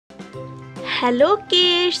Hello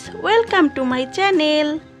kids, welcome to my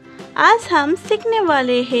channel. आज हम सीखने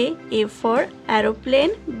वाले हैं A for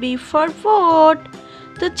aeroplane, B for boat.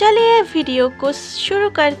 तो चलिए वीडियो को शुरू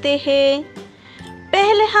करते हैं।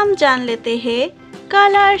 पहले हम जान लेते हैं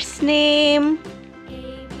कलर्स नेम।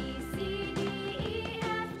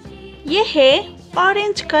 ये है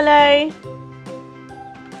ऑरेंज कलर,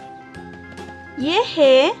 ये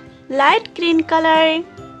है लाइट ग्रीन कलर,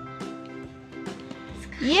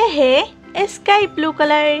 ये है स्काई ब्लू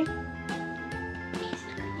कलर,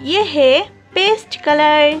 ये है पेस्ट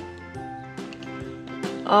कलर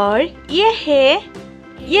और ये है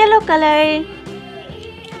येलो कलर।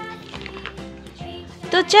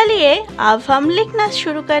 तो चलिए अब हम लिखना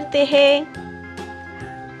शुरू करते हैं।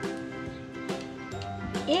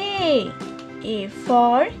 A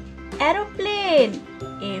for aeroplane,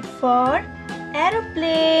 A for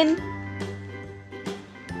aeroplane.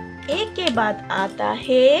 ए के बाद आता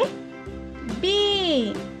है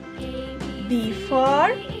B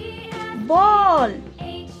for ball,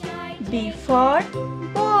 B for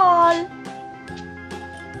ball.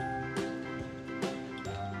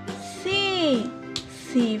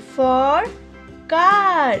 C for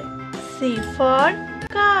car, C for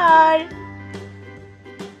car.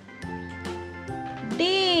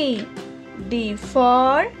 D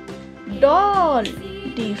for doll,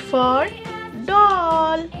 D for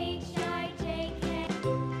doll.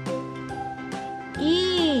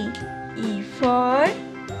 E for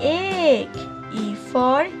egg, E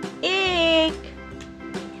for egg.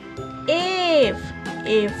 F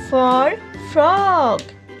for frog,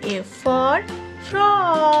 F for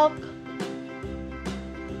frog.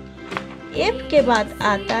 F के बाद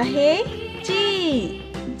आता है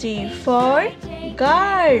G for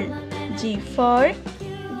girl, G for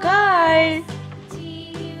girl.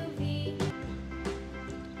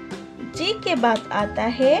 G के बाद आता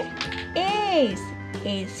है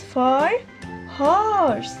S for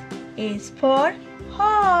horse, S for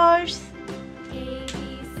horse.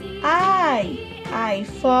 I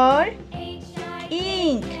for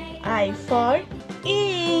ink, I for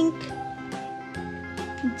ink.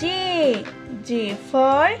 J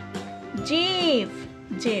for jeep,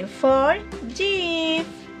 J for jeep.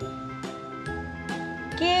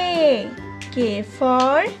 K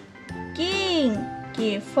for king, K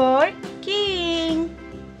for king.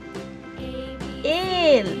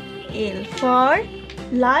 L for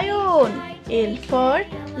lion, L for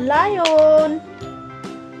lion.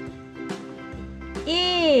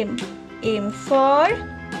 M for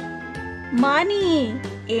money,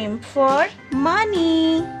 M for money.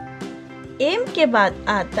 M के बाद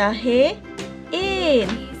आता है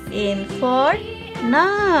N for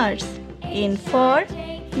nurse, N for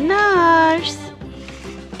nurse.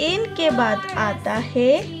 N के बाद आता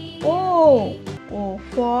है O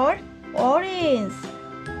for orange.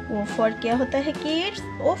 O for क्या होता है किड्स?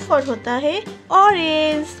 ओ फॉर होता है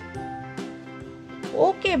ऑरेंज।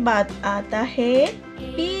 ओ के बाद आता है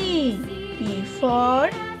P for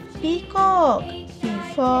peacock, P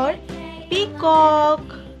for peacock.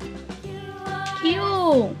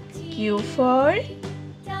 Q for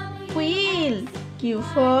quill, Q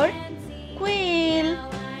for quill.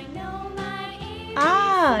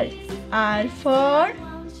 Are for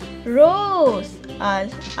rose,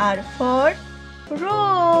 R for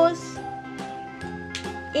rose.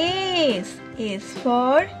 S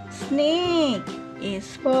for snake, S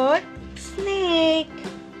for snake.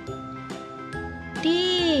 T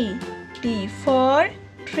for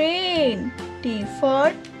train, T for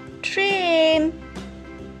train.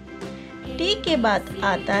 T के बाद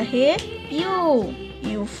आता है U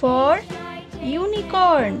for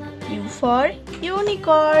unicorn, U for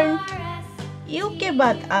unicorn. U के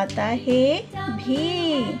बाद आता है V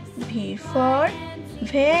for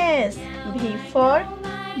भैंस, V for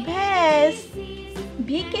भैंस। V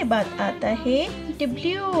के बाद आता है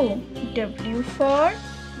W for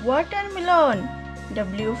watermelon,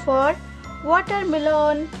 W for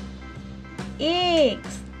watermelon. X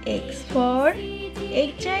for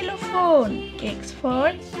xylophone, X for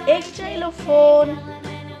xylophone.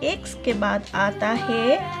 X के बाद आता है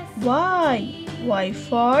Y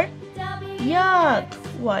for yak,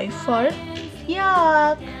 Y for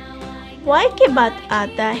yak. Y के बाद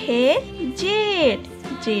आता है Z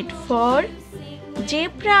for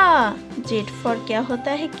zebra. Z for क्या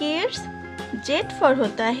होता है किड्स? Z for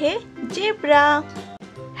होता है zebra.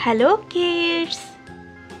 Hello kids,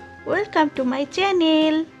 welcome to my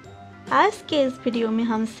channel. आज के इस वीडियो में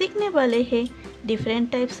हम सीखने वाले हैं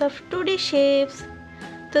different types of 2D shapes.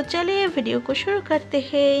 तो चलिए वीडियो को शुरू करते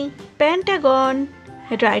हैं। Pentagon,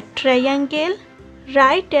 right triangle,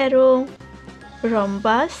 right arrow,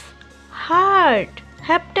 rhombus, Heart.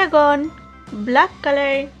 Heptagon, black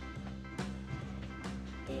color.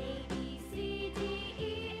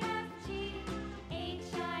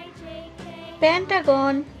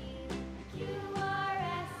 Pentagon.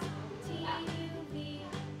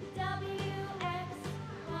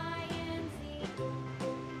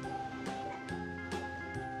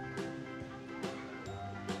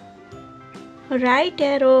 Right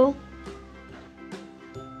arrow.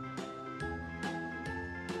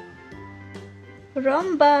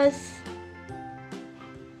 Rhombus.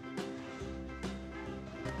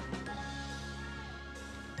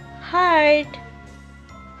 Heart.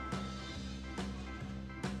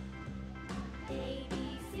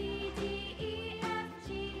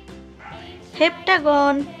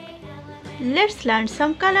 Heptagon. Let's learn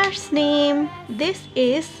some colors name. This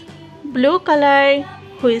is blue color.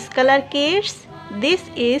 Which color, kids? This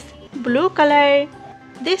is blue color.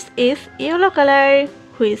 This is yellow color.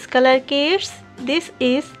 Which color, kids? This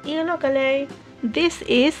is yellow color. This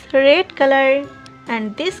is red color.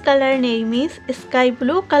 And this color name is sky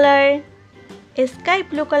blue color. Sky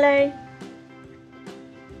blue color.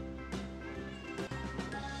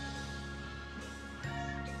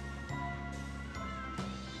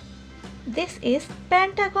 This is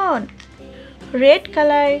pentagon. Red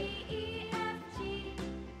color.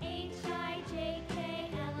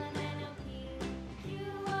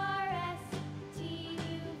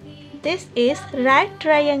 This is right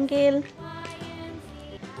triangle.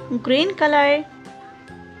 Green color.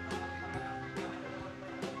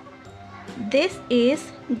 This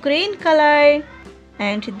is green color.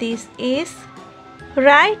 And this is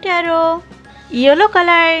right arrow. Yellow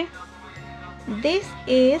color. This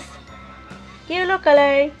is yellow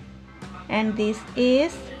color. And this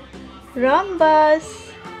is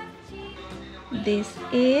rhombus. This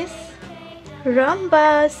is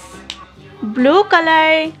rhombus. Blue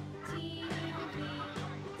color.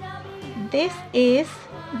 This is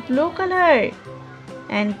blue color.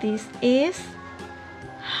 And this is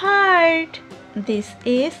heart. This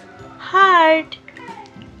is heart.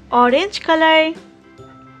 Orange color.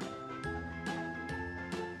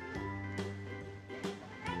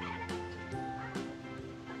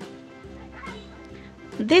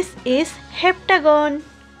 This is heptagon.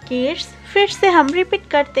 Kids फिर से हम repeat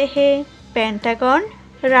करते हैं. Pentagon,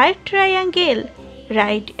 right triangle,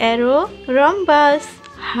 right arrow, rhombus,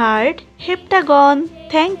 heart, heptagon.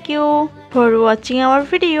 Thank you for watching our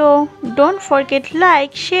video. Don't forget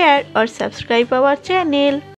like, share or subscribe our channel.